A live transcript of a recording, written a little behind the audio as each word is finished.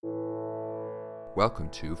Welcome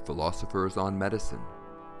to Philosophers on Medicine.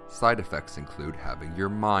 Side effects include having your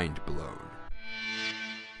mind blown.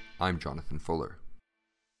 I'm Jonathan Fuller.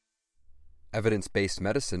 Evidence-based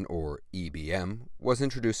medicine, or EBM, was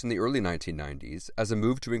introduced in the early 1990s as a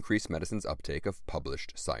move to increase medicine's uptake of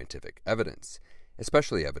published scientific evidence,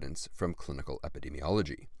 especially evidence from clinical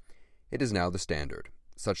epidemiology. It is now the standard,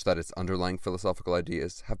 such that its underlying philosophical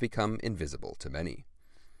ideas have become invisible to many.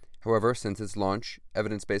 However, since its launch,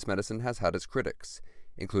 evidence-based medicine has had its critics,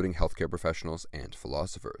 including healthcare professionals and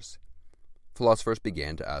philosophers. Philosophers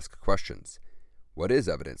began to ask questions. What is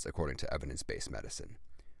evidence according to evidence-based medicine?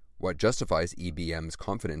 What justifies EBM's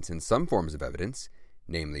confidence in some forms of evidence,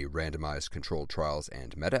 namely randomized controlled trials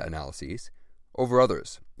and meta-analyses, over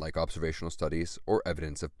others, like observational studies or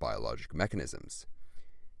evidence of biologic mechanisms?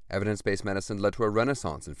 Evidence-based medicine led to a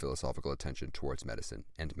renaissance in philosophical attention towards medicine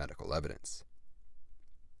and medical evidence.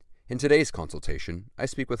 In today's consultation, I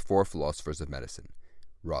speak with four philosophers of medicine: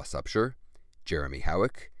 Ross Upshur, Jeremy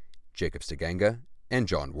Howick, Jacob Stiganga, and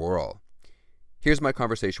John Worrall. Here's my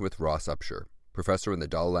conversation with Ross Upshur, professor in the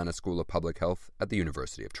Dalla Lana School of Public Health at the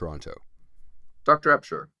University of Toronto. Dr.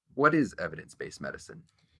 Upshur, what is evidence-based medicine?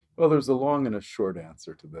 Well, there's a long and a short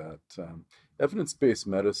answer to that. Evidence-based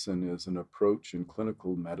medicine is an approach in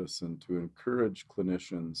clinical medicine to encourage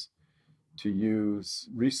clinicians to use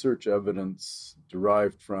research evidence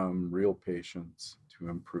derived from real patients to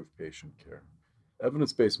improve patient care.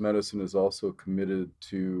 Evidence-based medicine is also committed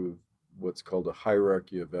to what's called a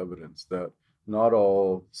hierarchy of evidence, that not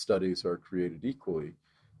all studies are created equally,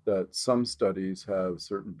 that some studies have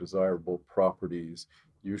certain desirable properties,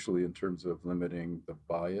 usually in terms of limiting the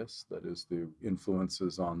bias, that is, the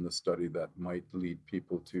influences on the study that might lead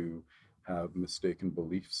people to have mistaken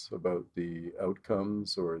beliefs about the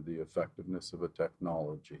outcomes or the effectiveness of a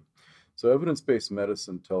technology. So evidence-based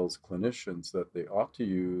medicine tells clinicians that they ought to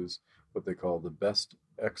use what they call the best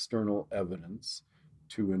external evidence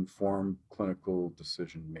to inform clinical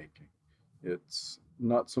decision-making. It's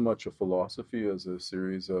not so much a philosophy as a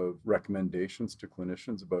series of recommendations to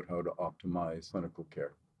clinicians about how to optimize clinical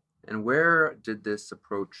care. And where did this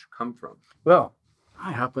approach come from? Well,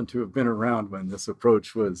 I happen to have been around when this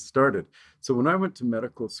approach was started. So when I went to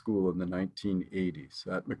medical school in the 1980s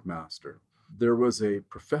at McMaster, there was a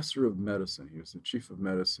professor of medicine. He was the chief of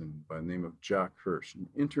medicine by the name of Jack Hirsch, an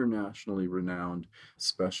internationally renowned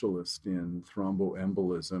specialist in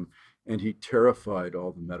thromboembolism, and he terrified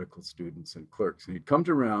all the medical students and clerks. And he'd come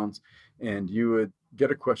to rounds, and you would get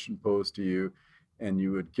a question posed to you, and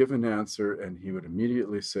you would give an answer, and he would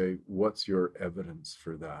immediately say, "What's your evidence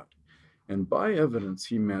for that?" And by evidence,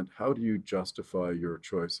 he meant, how do you justify your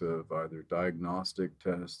choice of either diagnostic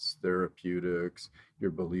tests, therapeutics,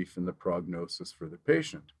 your belief in the prognosis for the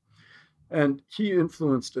patient? And he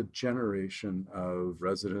influenced a generation of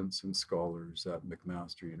residents and scholars at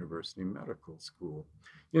McMaster University Medical School,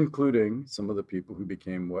 including some of the people who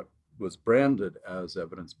became what was branded as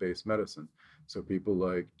evidence-based medicine. So people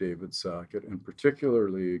like David Sackett, and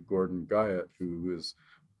particularly Gordon Guyatt, who is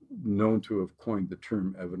known to have coined the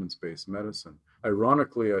term evidence-based medicine.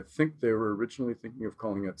 Ironically, I think they were originally thinking of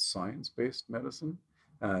calling it science-based medicine.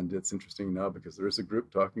 And it's interesting now because there is a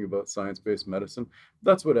group talking about science-based medicine.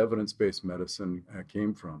 That's what evidence-based medicine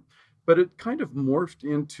came from. But it kind of morphed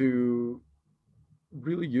into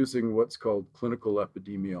really using what's called clinical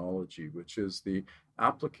epidemiology, which is the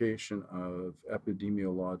application of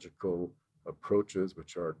epidemiological approaches,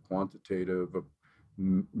 which are quantitative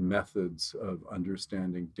methods of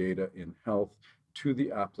understanding data in health, to the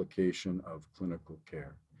application of clinical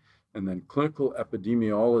care. And then clinical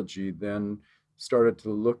epidemiology then started to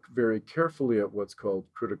look very carefully at what's called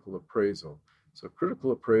critical appraisal. So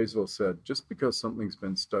critical appraisal said, just because something's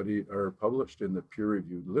been studied or published in the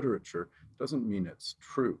peer-reviewed literature doesn't mean it's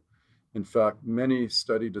true. In fact, many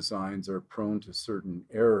study designs are prone to certain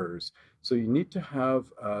errors. So you need to have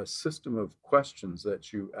a system of questions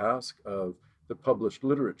that you ask of the published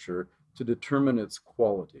literature to determine its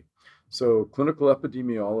quality. So clinical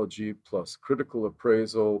epidemiology plus critical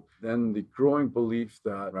appraisal, then the growing belief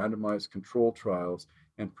that randomized control trials,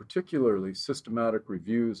 and particularly systematic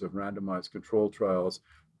reviews of randomized control trials,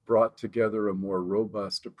 brought together a more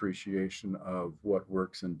robust appreciation of what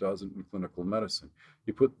works and doesn't in clinical medicine.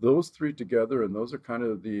 You put those three together, and those are kind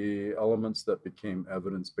of the elements that became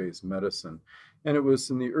evidence-based medicine. And it was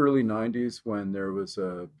in the early 90s when there was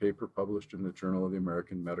a paper published in the Journal of the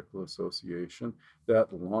American Medical Association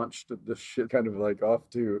that launched this shit kind of like off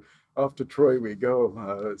to Troy we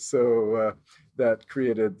go. So that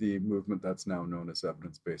created the movement that's now known as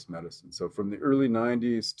evidence-based medicine. So from the early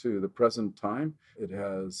 90s to the present time, it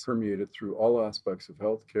has permeated through all aspects of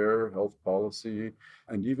healthcare, health policy,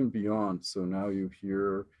 and even beyond. So now you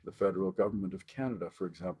hear the federal government of Canada, for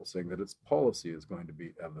example, saying that its policy is going to be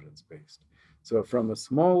evidence-based. So from a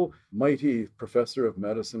small, mighty professor of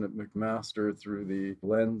medicine at McMaster through the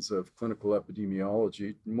lens of clinical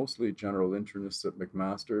epidemiology, mostly general internists at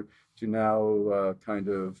McMaster, to now kind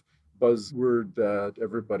of buzzword that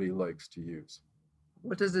everybody likes to use.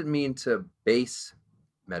 What does it mean to base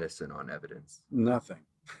medicine on evidence? Nothing.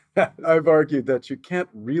 I've argued that you can't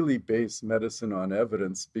really base medicine on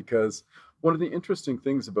evidence because one of the interesting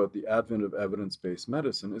things about the advent of evidence-based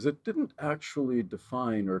medicine is it didn't actually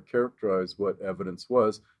define or characterize what evidence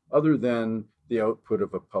was other than the output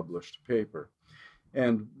of a published paper.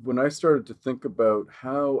 And when I started to think about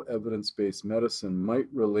how evidence-based medicine might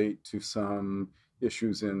relate to some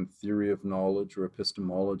issues in theory of knowledge or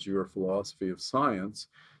epistemology or philosophy of science,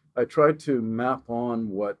 I tried to map on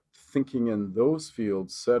what thinking in those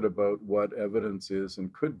fields said about what evidence is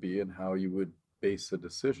and could be and how you would base a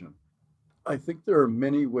decision. I think there are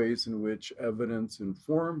many ways in which evidence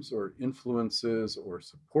informs or influences or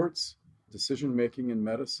supports decision-making in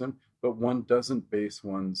medicine, but one doesn't base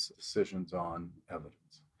one's decisions on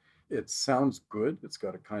evidence. It sounds good. It's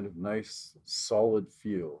got a kind of nice, solid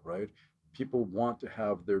feel, right? People want to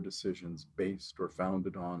have their decisions based or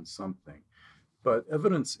founded on something. But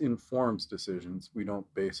evidence informs decisions. We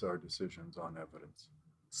don't base our decisions on evidence.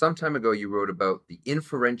 Some time ago, you wrote about the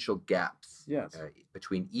inferential gaps Yes.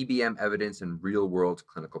 Between EBM evidence and real-world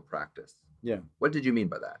clinical practice. Yeah. What did you mean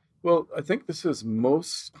by that? Well, I think this is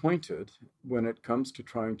most pointed when it comes to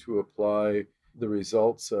trying to apply the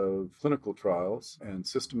results of clinical trials and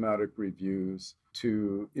systematic reviews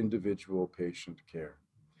to individual patient care.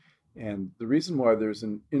 And the reason why there's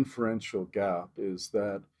an inferential gap is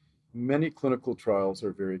that many clinical trials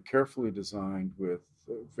are very carefully designed with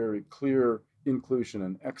very clear inclusion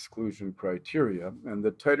and exclusion criteria. And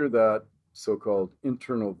the tighter that so-called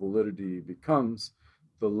internal validity becomes,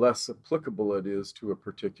 the less applicable it is to a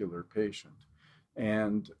particular patient.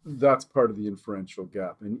 And that's part of the inferential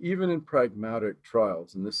gap. And even in pragmatic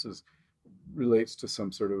trials, and this relates to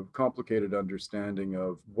some sort of complicated understanding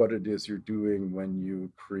of what it is you're doing when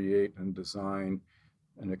you create and design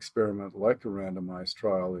an experiment like a randomized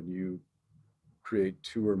trial, and you create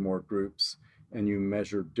two or more groups and you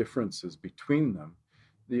measure differences between them.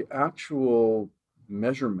 The actual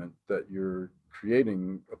measurement that you're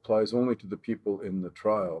creating applies only to the people in the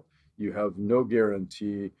trial. You have no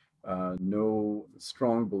guarantee, no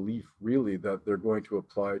strong belief really that they're going to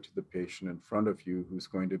apply to the patient in front of you, who's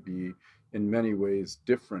going to be in many ways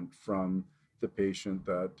different from the patient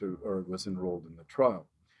that was enrolled in the trial.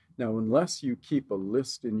 Now, unless you keep a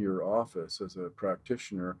list in your office as a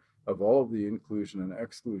practitioner of all of the inclusion and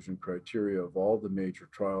exclusion criteria of all the major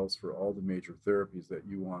trials for all the major therapies that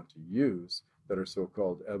you want to use that are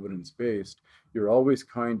so-called evidence-based, you're always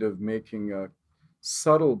kind of making a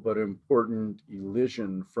subtle but important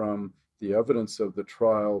elision from the evidence of the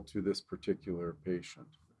trial to this particular patient.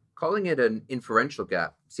 Calling it an inferential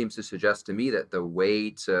gap seems to suggest to me that the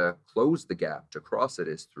way to close the gap, to cross it,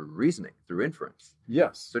 is through reasoning, through inference.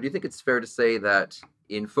 Yes. So do you think it's fair to say that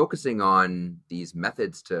in focusing on these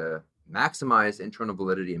methods to maximize internal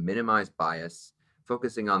validity and minimize bias,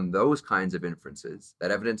 focusing on those kinds of inferences,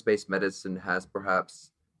 that evidence-based medicine has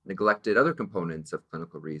perhaps neglected other components of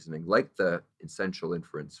clinical reasoning, like the essential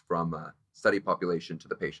inference from a study population to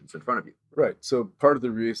the patients in front of you? Right. So part of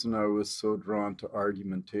the reason I was so drawn to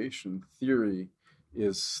argumentation theory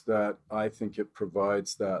is that I think it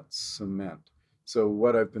provides that cement. So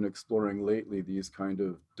what I've been exploring lately, these kind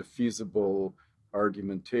of defeasible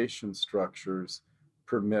argumentation structures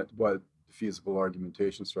permit what feasible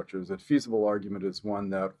argumentation structures. A feasible argument is one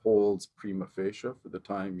that holds prima facie for the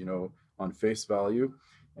time, on face value.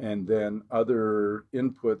 And then other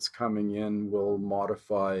inputs coming in will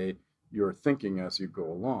modify your thinking as you go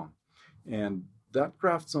along. And that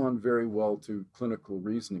grafts on very well to clinical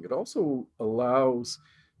reasoning. It also allows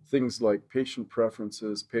things like patient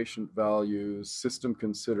preferences, patient values, system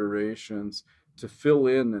considerations to fill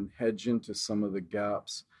in and hedge into some of the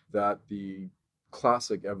gaps that the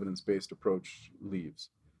classic evidence-based approach leaves.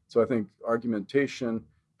 So I think argumentation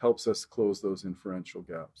helps us close those inferential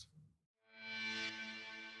gaps.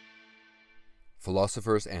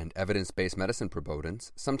 Philosophers and evidence-based medicine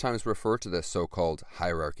proponents sometimes refer to the so-called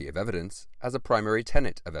hierarchy of evidence as a primary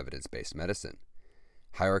tenet of evidence-based medicine.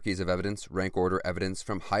 Hierarchies of evidence rank order evidence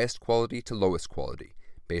from highest quality to lowest quality,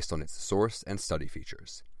 based on its source and study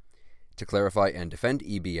features. To clarify and defend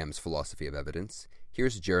EBM's philosophy of evidence,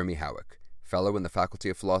 here's Jeremy Howick, Fellow in the Faculty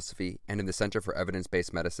of Philosophy and in the Centre for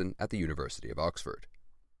Evidence-Based Medicine at the University of Oxford.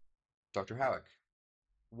 Dr. Howick,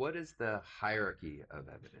 what is the hierarchy of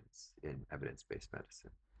evidence in evidence-based medicine?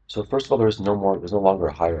 So first of all, there's no longer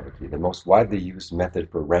a hierarchy. The most widely used method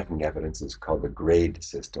for ranking evidence is called the grade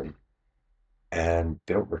system. And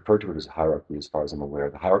they don't refer to it as hierarchy as far as I'm aware.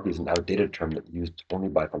 The hierarchy is an outdated term that's used only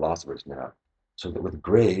by philosophers now. So that with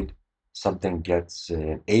grade, something gets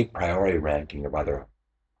an a priori ranking of either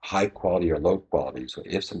high quality or low quality. So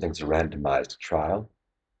if something's a randomized trial,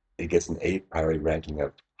 it gets an a priori ranking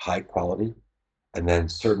of high quality, and then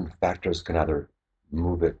certain factors can either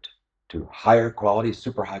move it to higher quality,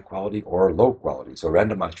 super high quality, or low quality. So a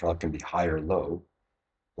randomized trial can be high or low.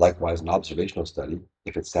 Likewise, an observational study,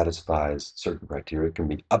 if it satisfies certain criteria, can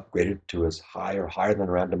be upgraded to as high or higher than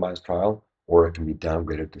a randomized trial, or it can be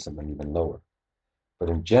downgraded to something even lower. But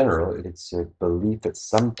in general, it's a belief that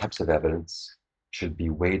some types of evidence should be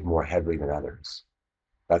weighed more heavily than others.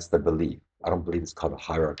 That's the belief. I don't believe it's called a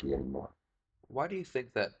hierarchy anymore. Why do you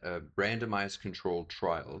think that randomized controlled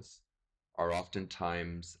trials are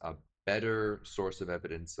oftentimes a better source of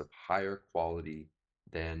evidence of higher quality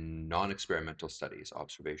than non-experimental studies,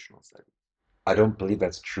 observational studies? I don't believe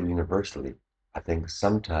that's true universally. I think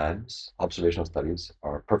sometimes observational studies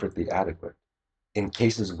are perfectly adequate. In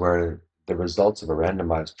cases where the results of a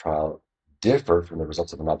randomized trial differ from the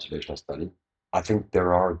results of an observational study, I think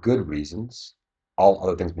there are good reasons, all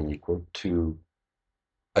other things being equal, to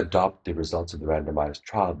adopt the results of the randomized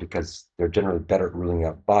trial because they're generally better at ruling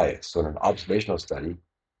out bias. So in an observational study,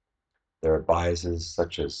 there are biases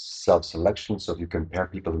such as self-selection. So if you compare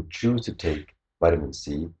people who choose to take vitamin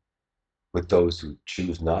C with those who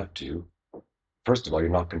choose not to, first of all, you're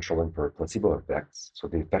not controlling for placebo effects. So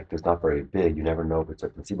the effect is not very big. You never know if it's a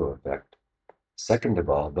placebo effect. Second of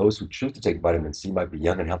all, those who choose to take vitamin C might be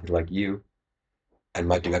young and healthy like you and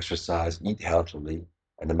might do exercise, eat healthily,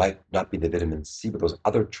 and it might not be the vitamin C, but those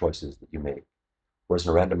other choices that you make. Whereas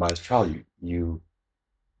in a randomized trial, you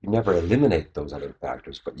never eliminate those other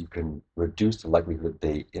factors, but you can reduce the likelihood that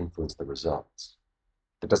they influence the results.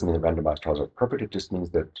 That doesn't mean that randomized trials are perfect. It just means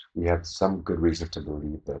that we have some good reasons to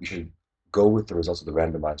believe that we should go with the results of the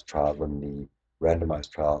randomized trial when the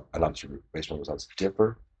randomized trial and observational results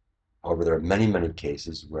differ. However, there are many, many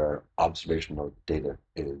cases where observational data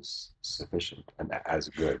is sufficient and as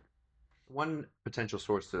good. One potential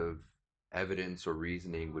source of evidence or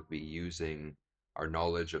reasoning would be using our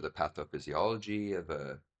knowledge of the pathophysiology of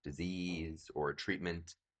a disease or a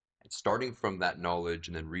treatment, and starting from that knowledge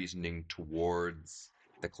and then reasoning towards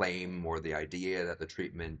the claim or the idea that the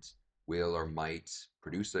treatment will or might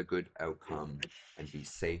produce a good outcome and be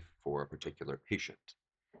safe for a particular patient.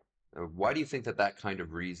 Why do you think that that kind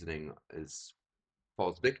of reasoning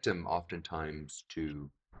falls victim oftentimes to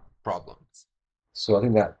problems? So I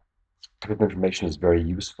think that type of information is very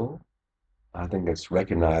useful. I think it's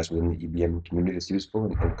recognized within the EBM community as useful.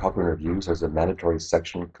 In Cochrane Reviews, there's a mandatory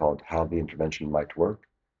section called How the Intervention Might Work.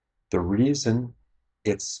 The reason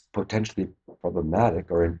it's potentially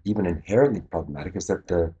problematic or even inherently problematic is that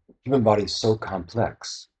the human body is so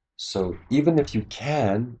complex. So even if you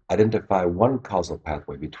can identify one causal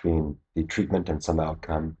pathway between the treatment and some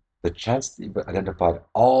outcome, the chance that you've identified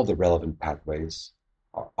all the relevant pathways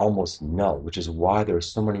are almost null, which is why there are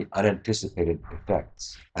so many unanticipated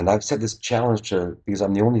effects. And I've set this challenge because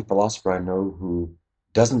I'm the only philosopher I know who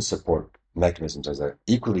doesn't support mechanisms as an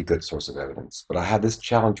equally good source of evidence, but I have this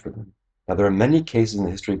challenge for them. Now, there are many cases in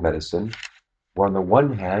the history of medicine where, on the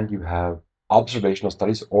one hand, you have observational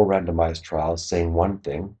studies or randomized trials saying one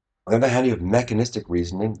thing. On the other hand, you have mechanistic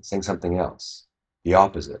reasoning saying something else, the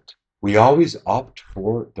opposite. We always opt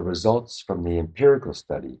for the results from the empirical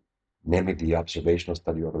study, namely the observational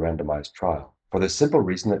study or the randomized trial, for the simple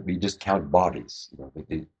reason that we just count bodies.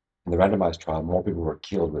 In the randomized trial, more people were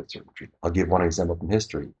killed with certain treatment. I'll give one example from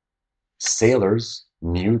history. Sailors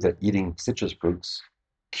knew that eating citrus fruits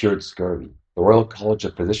cured scurvy. The Royal College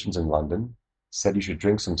of Physicians in London said you should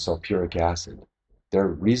drink some sulfuric acid. Their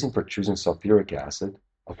reason for choosing sulfuric acid,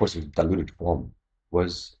 of course, in diluted form,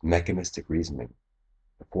 was mechanistic reasoning.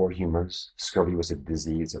 The poor humors, scurvy was a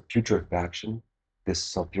disease of putrefaction. This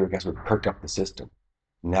sulfuric acid would perk up the system.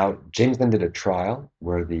 Now, James then did a trial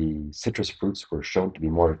where the citrus fruits were shown to be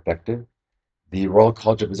more effective. The Royal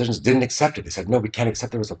College of Physicians didn't accept it. They said, no, we can't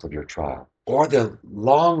accept the results of your trial. Or the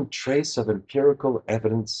long trace of empirical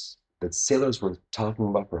evidence that sailors were talking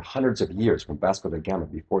about for hundreds of years from Vasco da Gama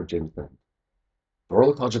before James Bond. The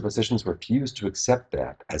Royal College of Physicians refused to accept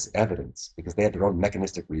that as evidence because they had their own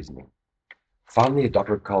mechanistic reasoning. Finally, a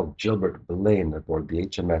doctor called Gilbert Blaine aboard the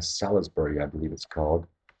HMS Salisbury, I believe it's called,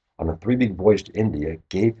 on a 3-week voyage to India,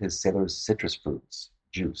 gave his sailors citrus fruits.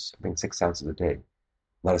 juice, I think 6 ounces a day.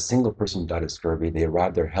 Not a single person died of scurvy. They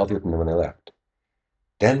arrived there healthier than when they left.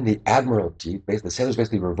 Then the Admiralty, the sailors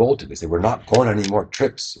basically revolted. They said, we're not going on any more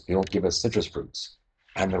trips if you don't give us citrus fruits.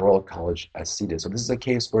 And the Royal College acceded. So this is a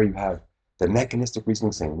case where you have the mechanistic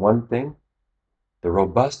reasoning saying one thing, the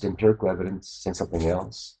robust empirical evidence saying something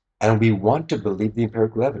else, and we want to believe the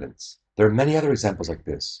empirical evidence. There are many other examples like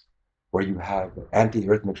this, where you have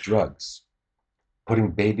antiarrhythmic drugs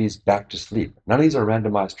putting babies back to sleep. None of these are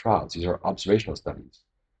randomized trials. These are observational studies.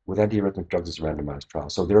 With antiarrhythmic drugs, it's a randomized trial.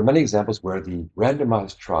 So there are many examples where the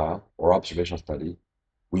randomized trial or observational study,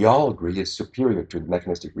 we all agree, is superior to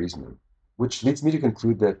mechanistic reasoning, which leads me to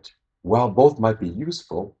conclude that while both might be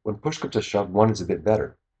useful, when push comes to shove, one is a bit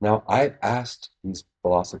better. Now, I've asked these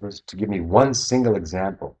philosophers to give me one single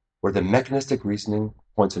example where the mechanistic reasoning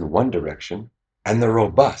points in one direction and the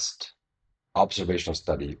robust observational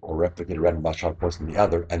study or replicated randomized trial points in the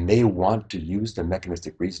other, and they want to use the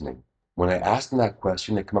mechanistic reasoning. When I ask them that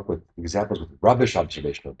question, they come up with examples with rubbish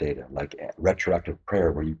observational data, like retroactive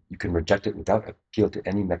prayer, where you can reject it without appeal to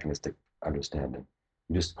any mechanistic understanding.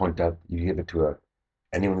 You just point out, you give it to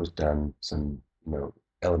anyone who's done some,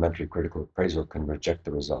 elementary critical appraisal can reject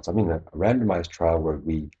the results. I mean, a randomized trial where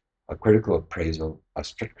a critical appraisal, a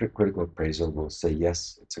strict critical appraisal will say,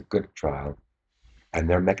 yes, it's a good trial, and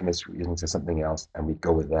their mechanistic reasoning says something else, and we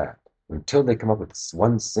go with that. Until they come up with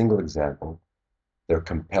one single example, they're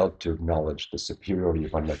compelled to acknowledge the superiority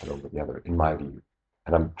of one method over the other, in my view.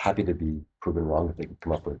 And I'm happy to be proven wrong if they can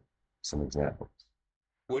come up with some examples.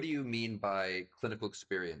 What do you mean by clinical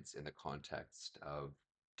experience in the context of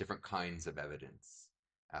different kinds of evidence?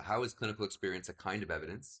 How is clinical experience a kind of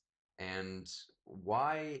evidence? And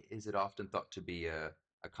why is it often thought to be a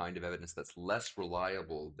kind of evidence that's less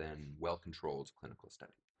reliable than well-controlled clinical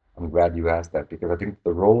study? I'm glad you asked that, because I think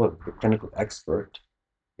the role of the clinical expert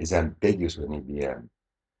is ambiguous with an EBM.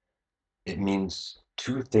 It means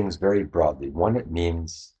two things very broadly. One, it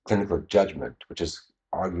means clinical judgment, which is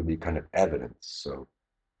arguably kind of evidence. So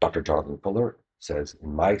Dr. Jonathan Fuller says,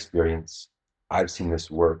 in my experience, I've seen this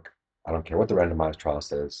work. I don't care what the randomized trial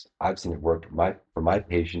says. I've seen it work for my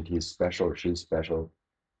patient. He's special or she's special.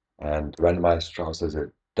 And the randomized trial says it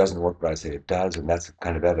doesn't work, but I say it does. And that's the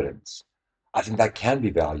kind of evidence. I think that can be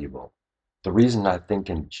valuable. The reason I think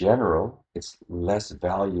in general it's less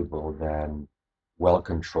valuable than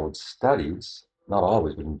well-controlled studies, not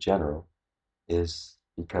always, but in general, is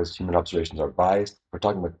because human observations are biased. We're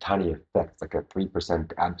talking about tiny effects, like a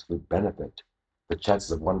 3% absolute benefit. The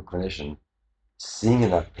chances of one clinician seeing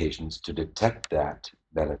enough patients to detect that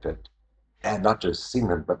benefit, and not just seeing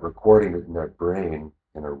them, but recording it in their brain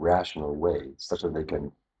in a rational way, such that they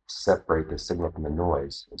can separate the signal from the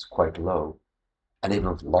noise, is quite low. And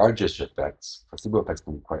even with largish effects, placebo effects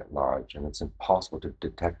can be quite large, and it's impossible to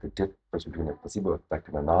detect the difference between a placebo effect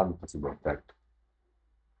and a non-placebo effect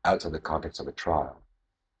outside the context of a trial.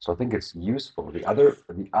 So I think it's useful. The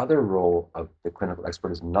other role of the clinical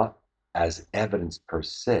expert is not as evidence per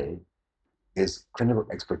se, is clinical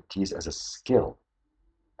expertise as a skill.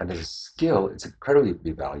 And as a skill, it's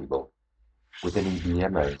incredibly valuable within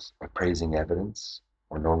EBM as appraising evidence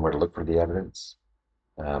or knowing where to look for the evidence,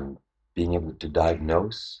 being able to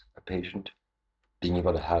diagnose a patient, being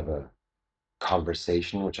able to have a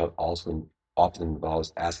conversation, which also often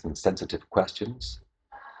involves asking sensitive questions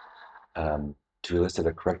to elicit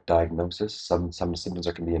a correct diagnosis. Some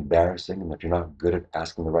symptoms can be embarrassing, and if you're not good at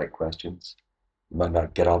asking the right questions, you might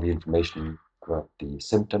not get all the information about the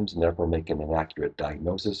symptoms and therefore make an inaccurate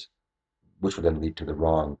diagnosis, which would then lead to the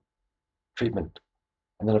wrong treatment.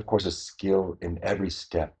 And then, of course, a skill in every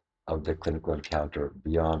step of the clinical encounter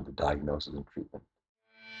beyond the diagnosis and treatment.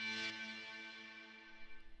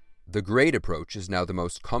 The grade approach is now the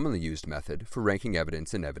most commonly used method for ranking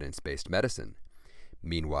evidence in evidence-based medicine.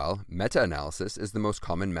 Meanwhile, meta-analysis is the most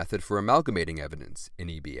common method for amalgamating evidence in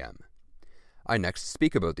EBM. I next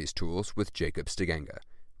speak about these tools with Jacob Stiganga,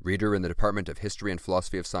 reader in the Department of History and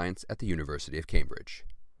Philosophy of Science at the University of Cambridge.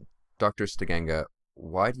 Dr. Stiganga,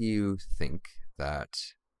 why do you think that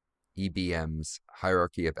EBM's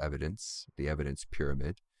hierarchy of evidence, the evidence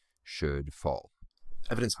pyramid, should fall?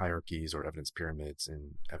 Evidence hierarchies or evidence pyramids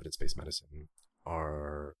in evidence-based medicine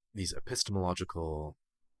are these epistemological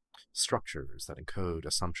structures that encode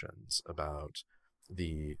assumptions about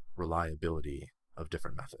the reliability of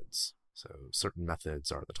different methods. So certain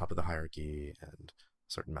methods are at the top of the hierarchy and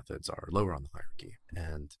certain methods are lower on the hierarchy.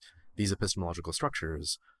 And these epistemological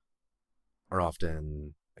structures are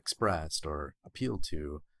often expressed or appealed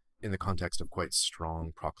to in the context of quite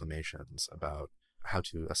strong proclamations about how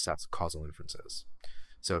to assess causal inferences.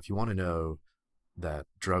 So if you want to know that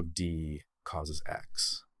drug D causes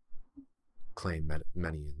X, claim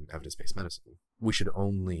many in evidence-based medicine. We should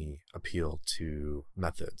only appeal to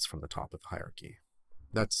methods from the top of the hierarchy.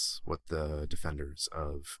 That's what the defenders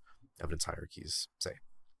of evidence hierarchies say.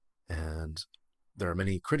 And there are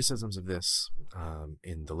many criticisms of this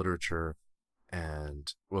in the literature,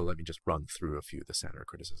 and, well, let me just run through a few of the standard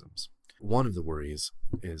criticisms. One of the worries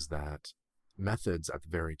is that methods at the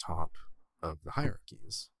very top of the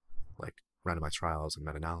hierarchies, like randomized trials and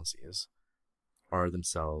meta-analyses, are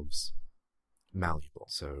themselves malleable.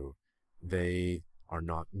 So they are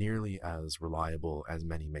not nearly as reliable as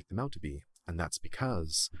many make them out to be, and that's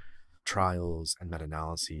because trials and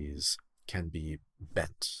meta-analyses can be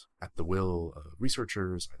bent at the will of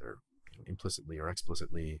researchers, either implicitly or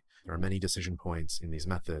explicitly. There are many decision points in these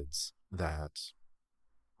methods that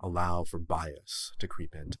allow for bias to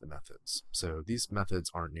creep into the methods. So these methods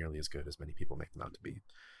aren't nearly as good as many people make them out to be.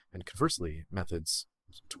 And conversely, methods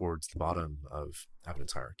towards the bottom of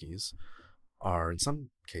evidence hierarchies are in some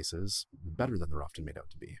cases better than they're often made out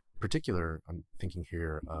to be. In particular, I'm thinking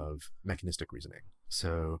here of mechanistic reasoning.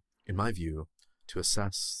 So in my view, to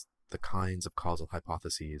assess the kinds of causal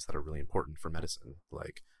hypotheses that are really important for medicine,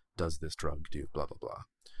 like does this drug do blah, blah, blah,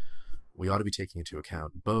 we ought to be taking into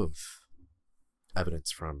account both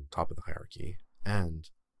evidence from top of the hierarchy and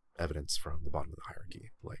evidence from the bottom of the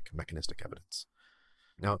hierarchy, like mechanistic evidence.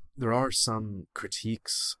 Now, there are some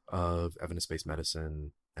critiques of evidence-based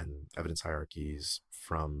medicine and evidence hierarchies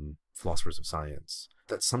from philosophers of science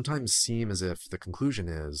that sometimes seem as if the conclusion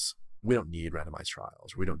is, we don't need randomized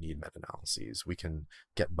trials, we don't need meta-analyses, we can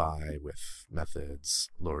get by with methods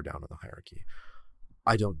lower down in the hierarchy.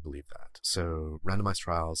 I don't believe that. So randomized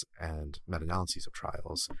trials and meta-analyses of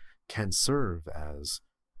trials can serve as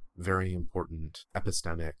very important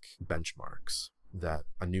epistemic benchmarks that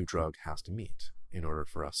a new drug has to meet in order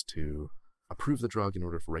for us to approve the drug, in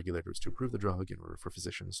order for regulators to approve the drug, in order for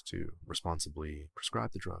physicians to responsibly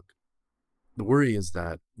prescribe the drug. The worry is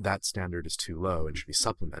that that standard is too low and should be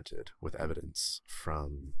supplemented with evidence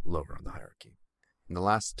from lower on the hierarchy. In the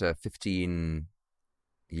last 15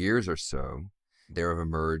 years or so, there have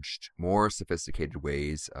emerged more sophisticated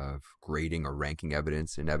ways of grading or ranking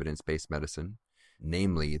evidence in evidence-based medicine,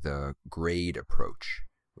 namely the grade approach,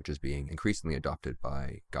 which is being increasingly adopted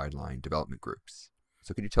by guideline development groups.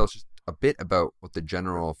 So could you tell us just a bit about what the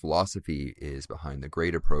general philosophy is behind the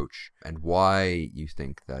grade approach and why you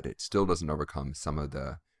think that it still doesn't overcome some of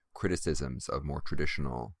the criticisms of more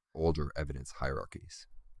traditional, older evidence hierarchies?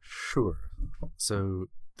 Sure. So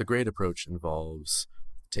the grade approach involves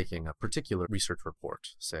taking a particular research report,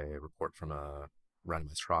 say a report from a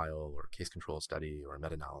randomized trial or case control study or a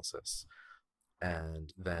meta-analysis,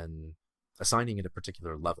 and then assigning it a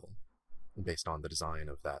particular level based on the design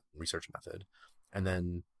of that research method, and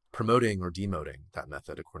then promoting or demoting that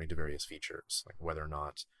method according to various features, like whether or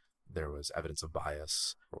not there was evidence of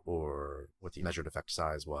bias or what the measured effect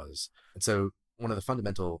size was. And so one of the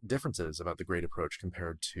fundamental differences about the grade approach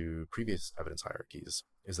compared to previous evidence hierarchies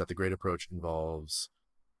is that the grade approach involves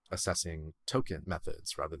assessing token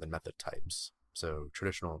methods rather than method types. So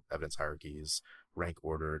traditional evidence hierarchies rank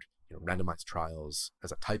ordered, randomized trials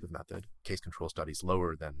as a type of method, case control studies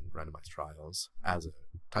lower than randomized trials as a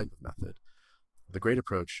type of method. The grade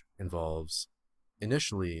approach involves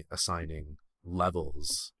initially assigning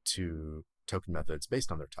levels to token methods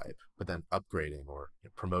based on their type, but then upgrading or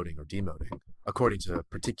promoting or demoting according to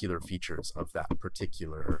particular features of that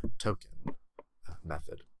particular token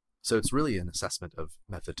method. So it's really an assessment of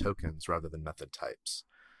method tokens rather than method types.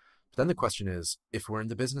 But then the question is, if we're in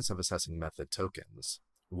the business of assessing method tokens,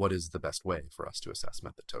 what is the best way for us to assess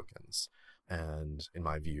method tokens? And in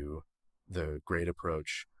my view, the grade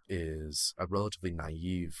approach is a relatively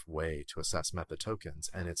naive way to assess method tokens,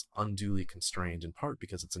 and it's unduly constrained in part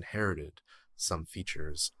because it's inherited some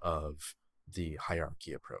features of the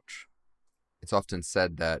hierarchy approach. It's often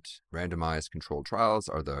said that randomized controlled trials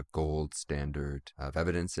are the gold standard of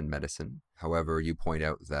evidence in medicine. However, you point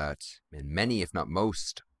out that in many, if not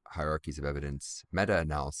most, hierarchies of evidence,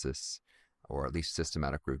 meta-analysis, or at least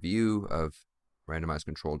systematic review of randomized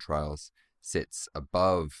controlled trials, sits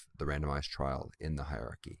above the randomized trial in the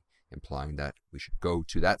hierarchy, implying that we should go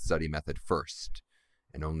to that study method first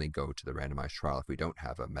and only go to the randomized trial if we don't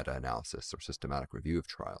have a meta-analysis or systematic review of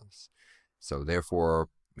trials. So therefore,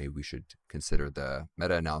 maybe we should consider the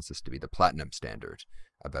meta-analysis to be the platinum standard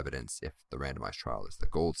of evidence if the randomized trial is the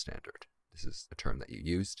gold standard. This is a term that you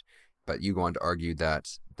used, but you go on to argue that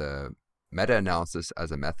the meta-analysis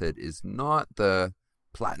as a method is not the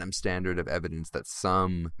platinum standard of evidence that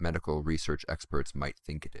some medical research experts might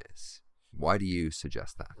think it is. Why do you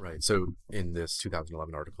suggest that? Right. So in this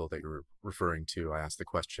 2011 article that you're referring to, I asked the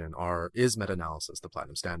question, is meta-analysis the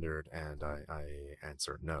platinum standard? And I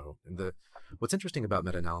answer no. And what's interesting about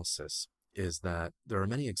meta-analysis is that there are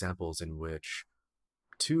many examples in which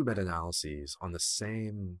two meta-analyses on the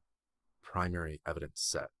same primary evidence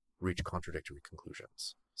set reach contradictory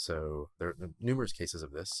conclusions. So there are numerous cases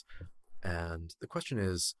of this. And the question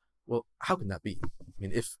is, well, how can that be? I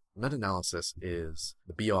mean, if meta-analysis is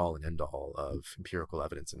the be-all and end-all of empirical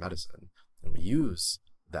evidence in medicine, and we use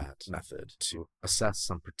that method to assess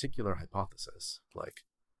some particular hypothesis, like,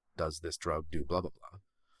 does this drug do blah, blah, blah,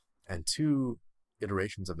 and two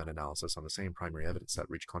iterations of meta-analysis on the same primary evidence set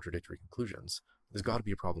reach contradictory conclusions, there's got to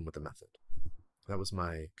be a problem with the method. That was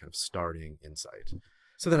my kind of starting insight.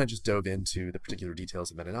 So then I just dove into the particular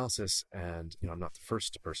details of meta-analysis, and I'm not the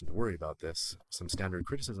first person to worry about this. Some standard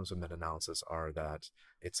criticisms of meta-analysis are that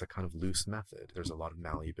it's a kind of loose method. There's a lot of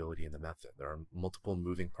malleability in the method. There are multiple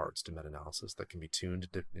moving parts to meta-analysis that can be tuned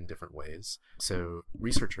in different ways. So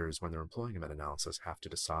researchers, when they're employing a meta-analysis, have to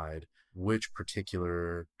decide which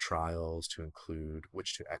particular trials to include,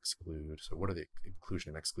 which to exclude. So what are the inclusion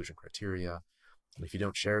and exclusion criteria? And if you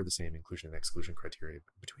don't share the same inclusion and exclusion criteria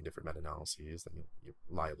between different meta-analyses, then you're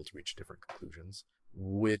liable to reach different conclusions.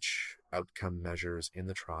 Which outcome measures in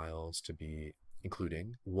the trials to be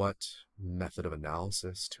including, what method of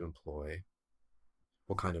analysis to employ,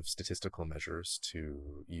 what kind of statistical measures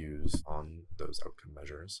to use on those outcome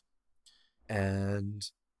measures. And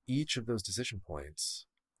each of those decision points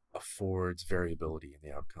affords variability in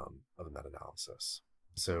the outcome of a meta-analysis.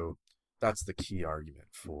 So that's the key argument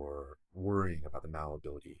for worrying about the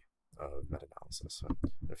malleability of meta-analysis.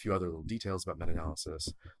 A few other little details about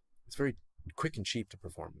meta-analysis. It's very quick and cheap to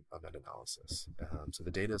perform a meta-analysis. So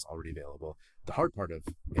the data is already available. The hard part in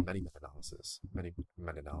many meta-analyses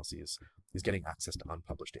is getting access to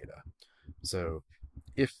unpublished data. So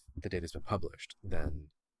if the data has been published, then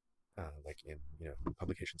like in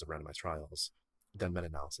publications of randomized trials, then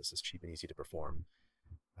meta-analysis is cheap and easy to perform.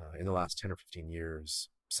 In the last 10 or 15 years,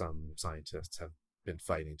 some scientists have been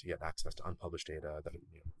fighting to get access to unpublished data that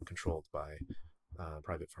are controlled by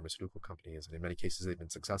private pharmaceutical companies, and in many cases they've been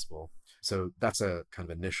successful. So that's a kind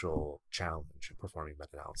of initial challenge in performing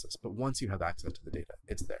meta-analysis. But once you have access to the data,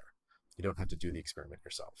 it's there. You don't have to do the experiment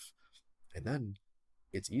yourself. And then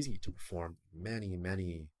it's easy to perform many,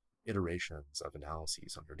 many iterations of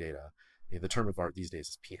analyses on your data. The term of art these days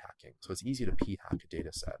is p-hacking. So it's easy to p-hack a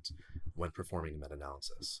data set when performing a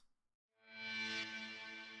meta-analysis.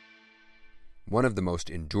 One of the most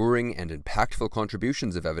enduring and impactful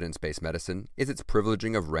contributions of evidence-based medicine is its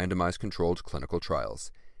privileging of randomized controlled clinical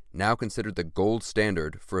trials, now considered the gold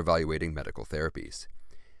standard for evaluating medical therapies.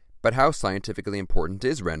 But how scientifically important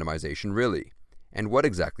is randomization really? And what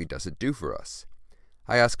exactly does it do for us?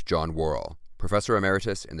 I asked John Worrall, Professor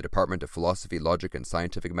Emeritus in the Department of Philosophy, Logic and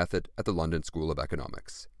Scientific Method at the London School of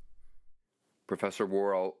Economics. Professor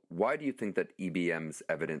Worrall, why do you think that EBM's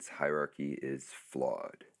evidence hierarchy is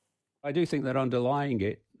flawed? I do think that underlying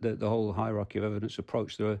it, the whole hierarchy of evidence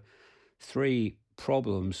approach, there are three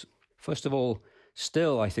problems. First of all,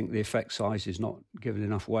 still, I think the effect size is not given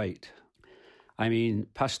enough weight. I mean,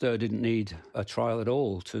 Pasteur didn't need a trial at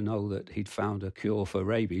all to know that he'd found a cure for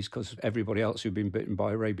rabies, because everybody else who'd been bitten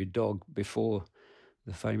by a rabid dog before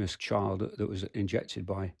the famous child that was injected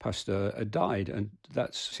by Pasteur had died. And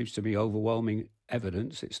that seems to be overwhelming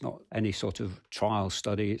evidence. It's not any sort of trial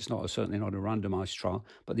study. It's certainly not a randomized trial.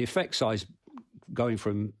 But the effect size going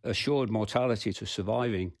from assured mortality to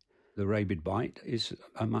surviving the rabid bite is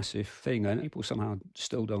a massive thing. And people somehow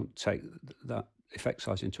still don't take that effect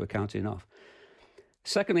size into account enough.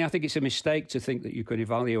 Secondly, I think it's a mistake to think that you can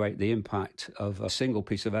evaluate the impact of a single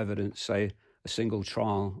piece of evidence, say a single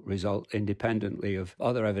trial result, independently of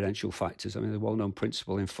other evidential factors. I mean, the well-known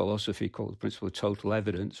principle in philosophy called the principle of total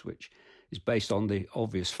evidence, which is based on the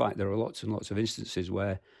obvious fact there are lots and lots of instances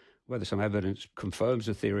where whether some evidence confirms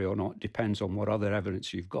a theory or not depends on what other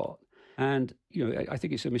evidence you've got. And, I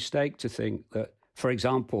think it's a mistake to think that, for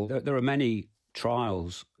example, there are many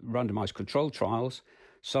trials, randomized controlled trials,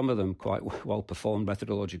 some of them quite well performed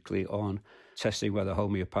methodologically on testing whether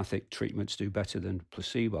homeopathic treatments do better than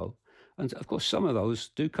placebo. And of course, some of those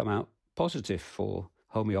do come out positive for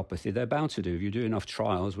homeopathy. They're bound to do. If you do enough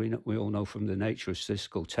trials, we all know from the nature of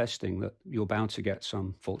statistical testing that you're bound to get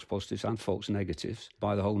some false positives and false negatives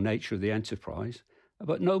by the whole nature of the enterprise.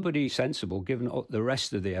 But nobody sensible, given the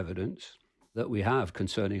rest of the evidence that we have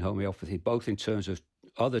concerning homeopathy, both in terms of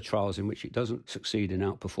other trials in which it doesn't succeed in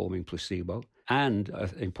outperforming placebo, and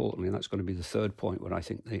importantly, and that's going to be the third point where I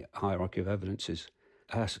think the hierarchy of evidence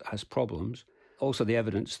has problems, also the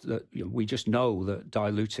evidence that we just know that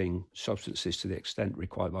diluting substances to the extent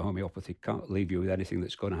required by homeopathy can't leave you with anything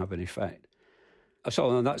that's going to have an effect.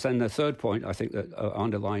 So and that's then the third point. I think that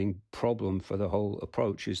underlying problem for the whole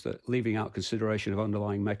approach is that leaving out consideration of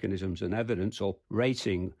underlying mechanisms and evidence, or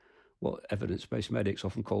rating what evidence-based medics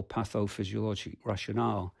often call pathophysiologic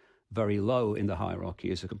rationale very low in the hierarchy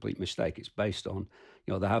is a complete mistake. It's based on,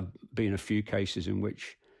 there have been a few cases in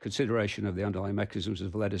which consideration of the underlying mechanisms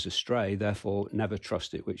have led us astray, therefore never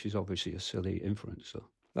trust it, which is obviously a silly inference. So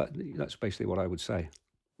that's basically what I would say.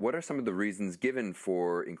 What are some of the reasons given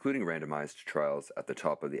for including randomized trials at the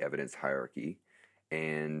top of the evidence hierarchy,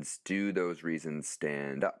 and do those reasons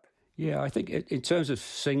stand up? Yeah, I think in terms of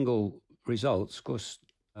single results, of course,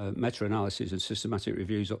 meta-analysis and systematic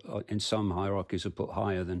reviews in some hierarchies are put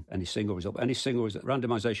higher than any single result. Any single result,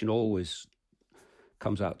 randomization always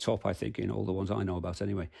comes out top, I think, in all the ones I know about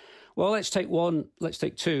anyway. Well, let's take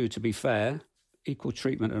two to be fair, equal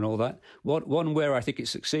treatment and all that. One where I think it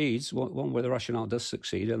succeeds, one where the rationale does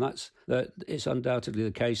succeed, and that's that it's undoubtedly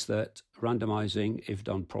the case that randomizing, if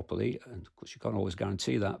done properly, and of course you can't always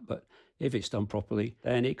guarantee that, but if it's done properly,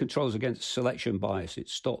 then it controls against selection bias. It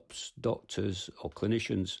stops doctors or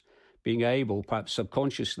clinicians being able, perhaps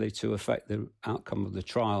subconsciously, to affect the outcome of the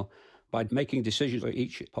trial by making decisions for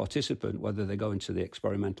each participant, whether they go into the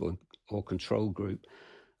experimental or control group.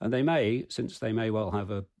 And they may, since they may well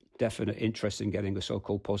have a definite interest in getting a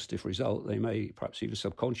so-called positive result, they may perhaps even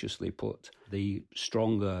subconsciously put the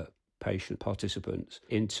stronger patient participants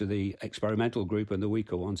into the experimental group and the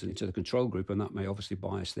weaker ones into the control group, and that may obviously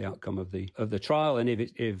bias the outcome of the trial. And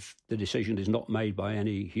if the decision is not made by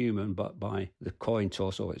any human but by the coin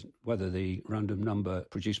toss, or whether the random number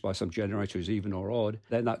produced by some generator is even or odd,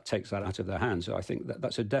 then that takes that out of their hands. So I think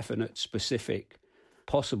that's a definite, specific,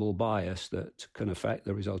 possible bias that can affect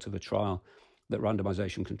the result of a trial that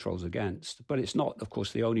randomization controls against. But it's not, of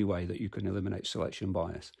course, the only way that you can eliminate selection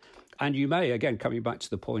bias. And you may, again, coming back to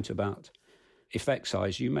the point about effect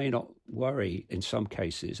size, you may not worry in some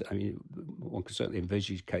cases. I mean, one can certainly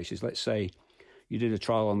envisage cases. Let's say you did a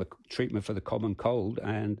trial on the treatment for the common cold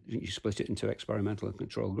and you split it into experimental and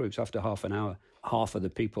control groups. After half an hour, half of the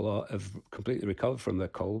people have completely recovered from their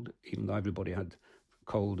cold, even though everybody had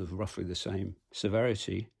cold of roughly the same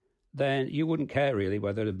severity. Then you wouldn't care really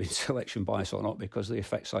whether there had been selection bias or not, because the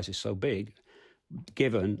effect size is so big,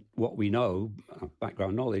 given what we know,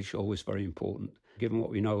 background knowledge, always very important, given what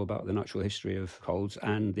we know about the natural history of colds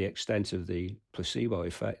and the extent of the placebo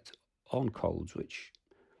effect on colds, which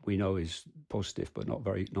we know is positive, but not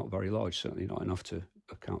very large, certainly not enough to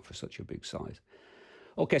account for such a big size.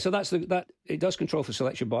 Okay, so that it does control for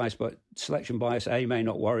selection bias, but selection bias, A, may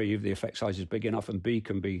not worry you if the effect size is big enough, and B,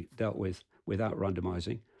 can be dealt with without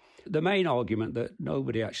randomizing. The main argument that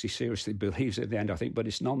nobody actually seriously believes at the end, I think, but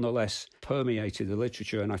it's nonetheless permeated the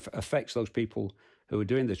literature and affects those people who are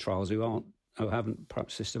doing the trials who haven't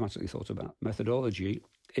perhaps systematically thought about methodology,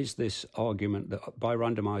 is this argument that by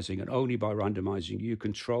randomizing, and only by randomizing, you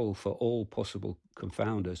control for all possible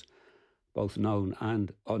confounders, both known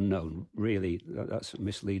and unknown. Really, that's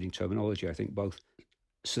misleading terminology. I think both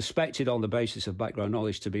suspected on the basis of background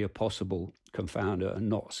knowledge to be a possible confounder and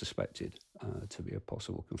not suspected to be a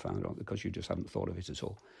possible confounder because you just haven't thought of it at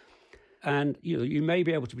all. And you may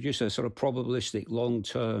be able to produce a sort of probabilistic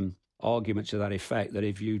long-term argument to that effect, that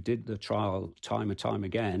if you did the trial time and time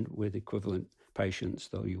again with equivalent patients,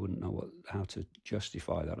 though you wouldn't know how to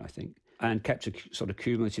justify that, I think, and kept a sort of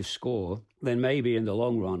cumulative score, then maybe in the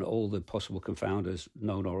long run all the possible confounders,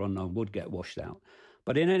 known or unknown, would get washed out.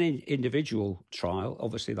 But in any individual trial,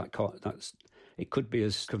 obviously it could be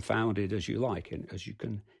as confounded as you like, and as you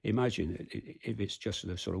can imagine. If it's just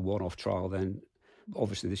a sort of one-off trial, then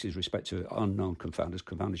obviously this is respect to unknown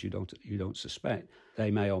confounders you don't suspect. They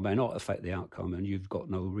may or may not affect the outcome, and you've got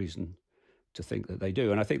no reason to think that they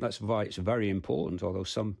do. And I think that's why it's very important, although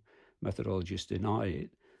some methodologists deny it,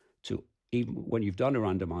 to, even when you've done a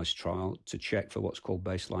randomized trial, to check for what's called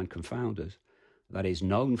baseline confounders. That is,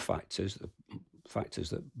 known factors, the factors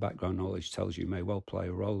that background knowledge tells you may well play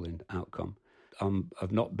a role in outcome,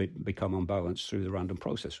 have not become unbalanced through the random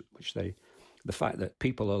process, which the fact that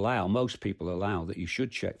most people allow that you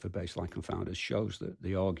should check for baseline confounders shows that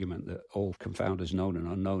the argument that all confounders known and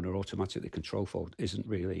unknown are automatically control for isn't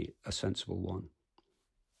really a sensible one.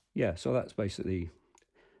 Yeah, so that's basically...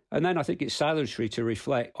 And then I think it's salutary to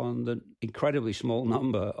reflect on the incredibly small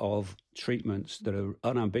number of treatments that are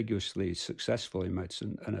unambiguously successful in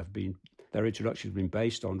medicine and their introduction has been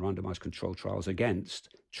based on randomized controlled trials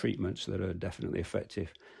against treatments that are definitely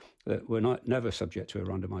effective, that were never subject to a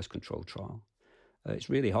randomized controlled trial. It's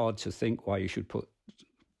really hard to think why you should put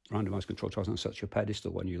randomized controlled trials on such a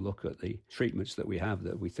pedestal when you look at the treatments that we have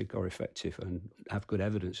that we think are effective and have good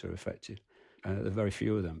evidence are effective. There are very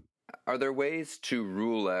few of them. Are there ways to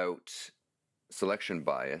rule out selection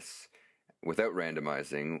bias without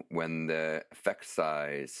randomizing when the effect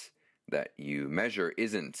size that you measure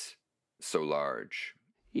isn't so large?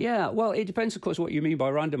 Yeah, well, it depends, of course, what you mean by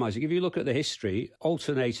randomizing. If you look at the history,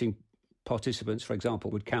 alternating participants, for example,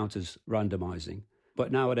 would count as randomizing.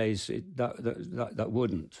 But nowadays, that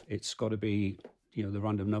wouldn't. It's got to be, the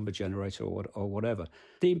random number generator or whatever.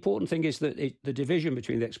 The important thing is that the division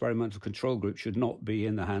between the experimental control group should not be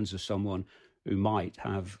in the hands of someone who might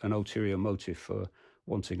have an ulterior motive for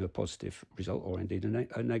wanting a positive result or indeed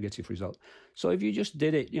a negative result. So if you just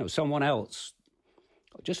did it, someone else,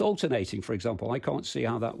 just alternating, for example, I can't see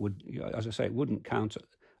how that would, as I say, it wouldn't count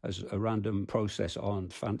as a random process on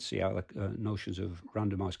fancy notions of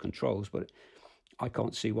randomized controls, but I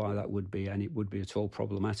can't see why that would be at all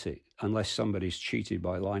problematic unless somebody's cheated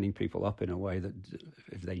by lining people up in a way that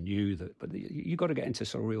if they knew that. But you've got to get into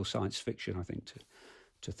sort of real science fiction, I think,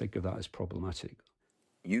 to think of that as problematic.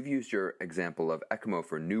 You've used your example of ECMO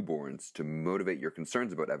for newborns to motivate your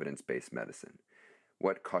concerns about evidence-based medicine.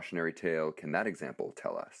 What cautionary tale can that example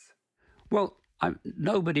tell us? Well,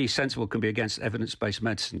 nobody sensible can be against evidence-based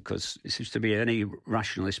medicine because it seems to me any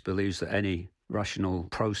rationalist believes that any rational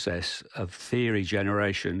process of theory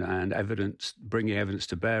generation and bringing evidence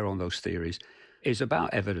to bear on those theories is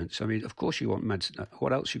about evidence. I mean, of course you want medicine.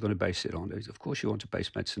 What else are you going to base it on? Of course you want to base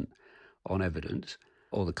medicine on evidence,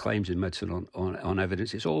 or the claims in medicine on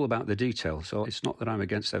evidence. It's all about the detail. So it's not that I'm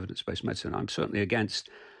against evidence-based medicine. I'm certainly against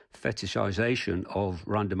fetishization of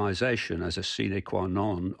randomization as a sine qua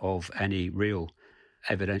non of any real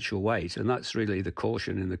evidential weight. And that's really the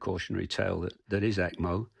caution in the cautionary tale that is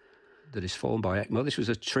ECMO, that is formed by ECMO. This was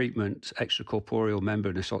a treatment, extracorporeal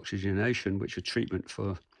membranous oxygenation, which is a treatment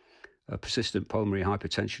for persistent pulmonary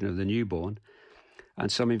hypertension of the newborn.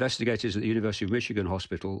 And some investigators at the University of Michigan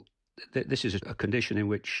Hospital, this is a condition in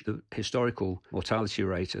which the historical mortality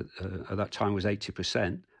rate at that time was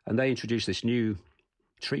 80%. And they introduced this new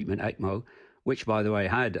treatment, ECMO, which, by the way,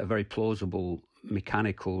 had a very plausible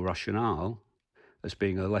mechanical rationale as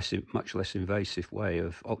being a much less invasive way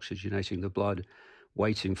of oxygenating the blood,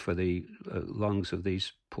 waiting for the lungs of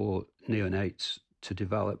these poor neonates to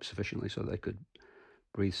develop sufficiently so they could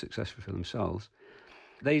breathe successfully for themselves.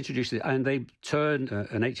 They introduced it, and they turned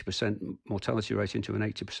an 80% mortality rate into an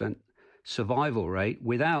 80% survival rate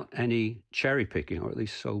without any cherry picking, or at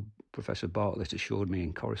least so Professor Bartlett assured me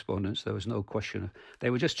in correspondence. There was no question. They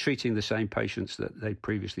were just treating the same patients that they'd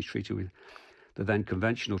previously treated with the then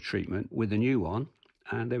conventional treatment with the new one,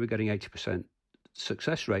 and they were getting 80%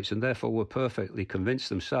 success rates, and therefore were perfectly convinced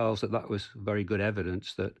themselves that was very good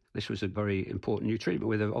evidence that this was a very important new treatment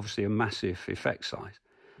with obviously a massive effect size.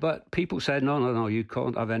 But people said, no, you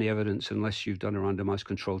can't have any evidence unless you've done a randomized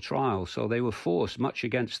controlled trial. So they were forced, much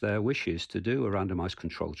against their wishes, to do a randomized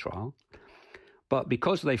controlled trial. But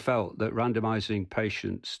because they felt that randomizing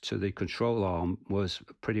patients to the control arm was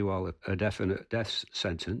pretty well a definite death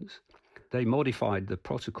sentence, they modified the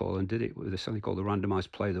protocol and did it with something called the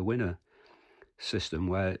randomized play the winner system,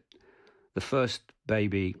 where the first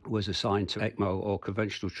baby was assigned to ECMO or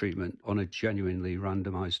conventional treatment on a genuinely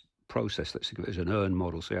randomized process. Let's think of it as an urn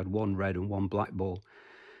model. So you had one red and one black ball,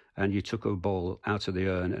 and you took a ball out of the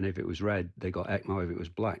urn, and if it was red, they got ECMO. If it was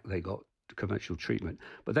black, they got conventional treatment.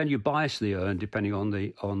 But then you bias the urn depending on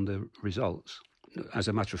the results. As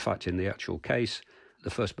a matter of fact, in the actual case, the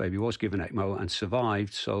first baby was given ECMO and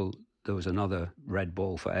survived, so there was another red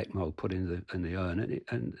ball for ECMO put in the urn,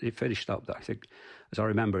 and it finished up. I think, as I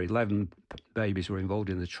remember, 11 babies were involved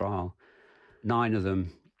in the trial. 9 of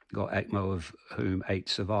them got ECMO, of whom 8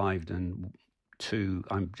 survived, and 2,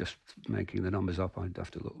 I'm just making the numbers up, I'd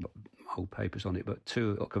have to look at old papers on it, but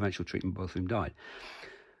 2 got conventional treatment, both of them died.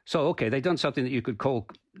 So, okay, they'd done something that you could call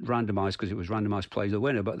randomized because it was randomized play the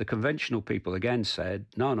winner, but the conventional people again said,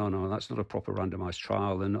 no, that's not a proper randomized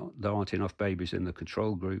trial. There aren't enough babies in the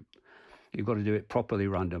control group. You've got to do it properly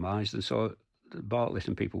randomized. And so Bartlett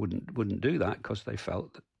and people wouldn't do that because they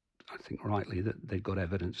felt, I think rightly, that they'd got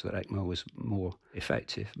evidence that ECMO was more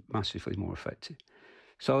effective, massively more effective.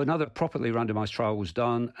 So another properly randomized trial was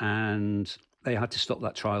done, and they had to stop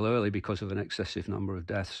that trial early because of an excessive number of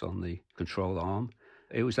deaths on the control arm.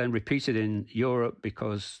 It was then repeated in Europe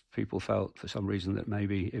because people felt for some reason that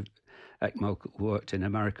maybe if ECMO worked in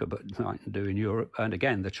America but mightn't do in Europe. And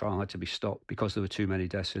again, the trial had to be stopped because there were too many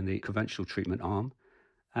deaths in the conventional treatment arm.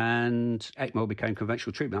 And ECMO became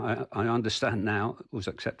conventional treatment. I understand now it was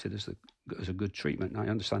accepted as a good treatment. I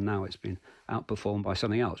understand now it's been outperformed by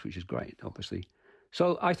something else, which is great. Obviously,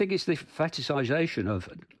 So I think it's the fetishization of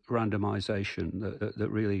randomization that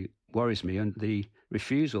really worries me, and the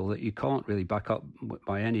refusal that you can't really back up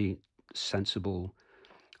by any sensible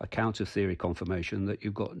account of theory confirmation, that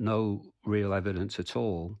you've got no real evidence at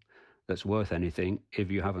all that's worth anything if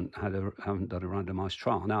you haven't done a randomized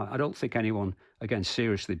trial. Now, I don't think anyone, again,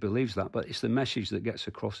 seriously believes that, but it's the message that gets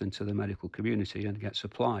across into the medical community and gets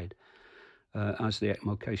applied, as the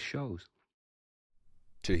ECMO case shows.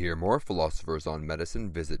 To hear more Philosophers on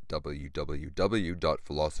Medicine, visit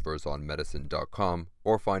www.philosophersonmedicine.com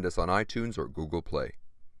or find us on iTunes or Google Play.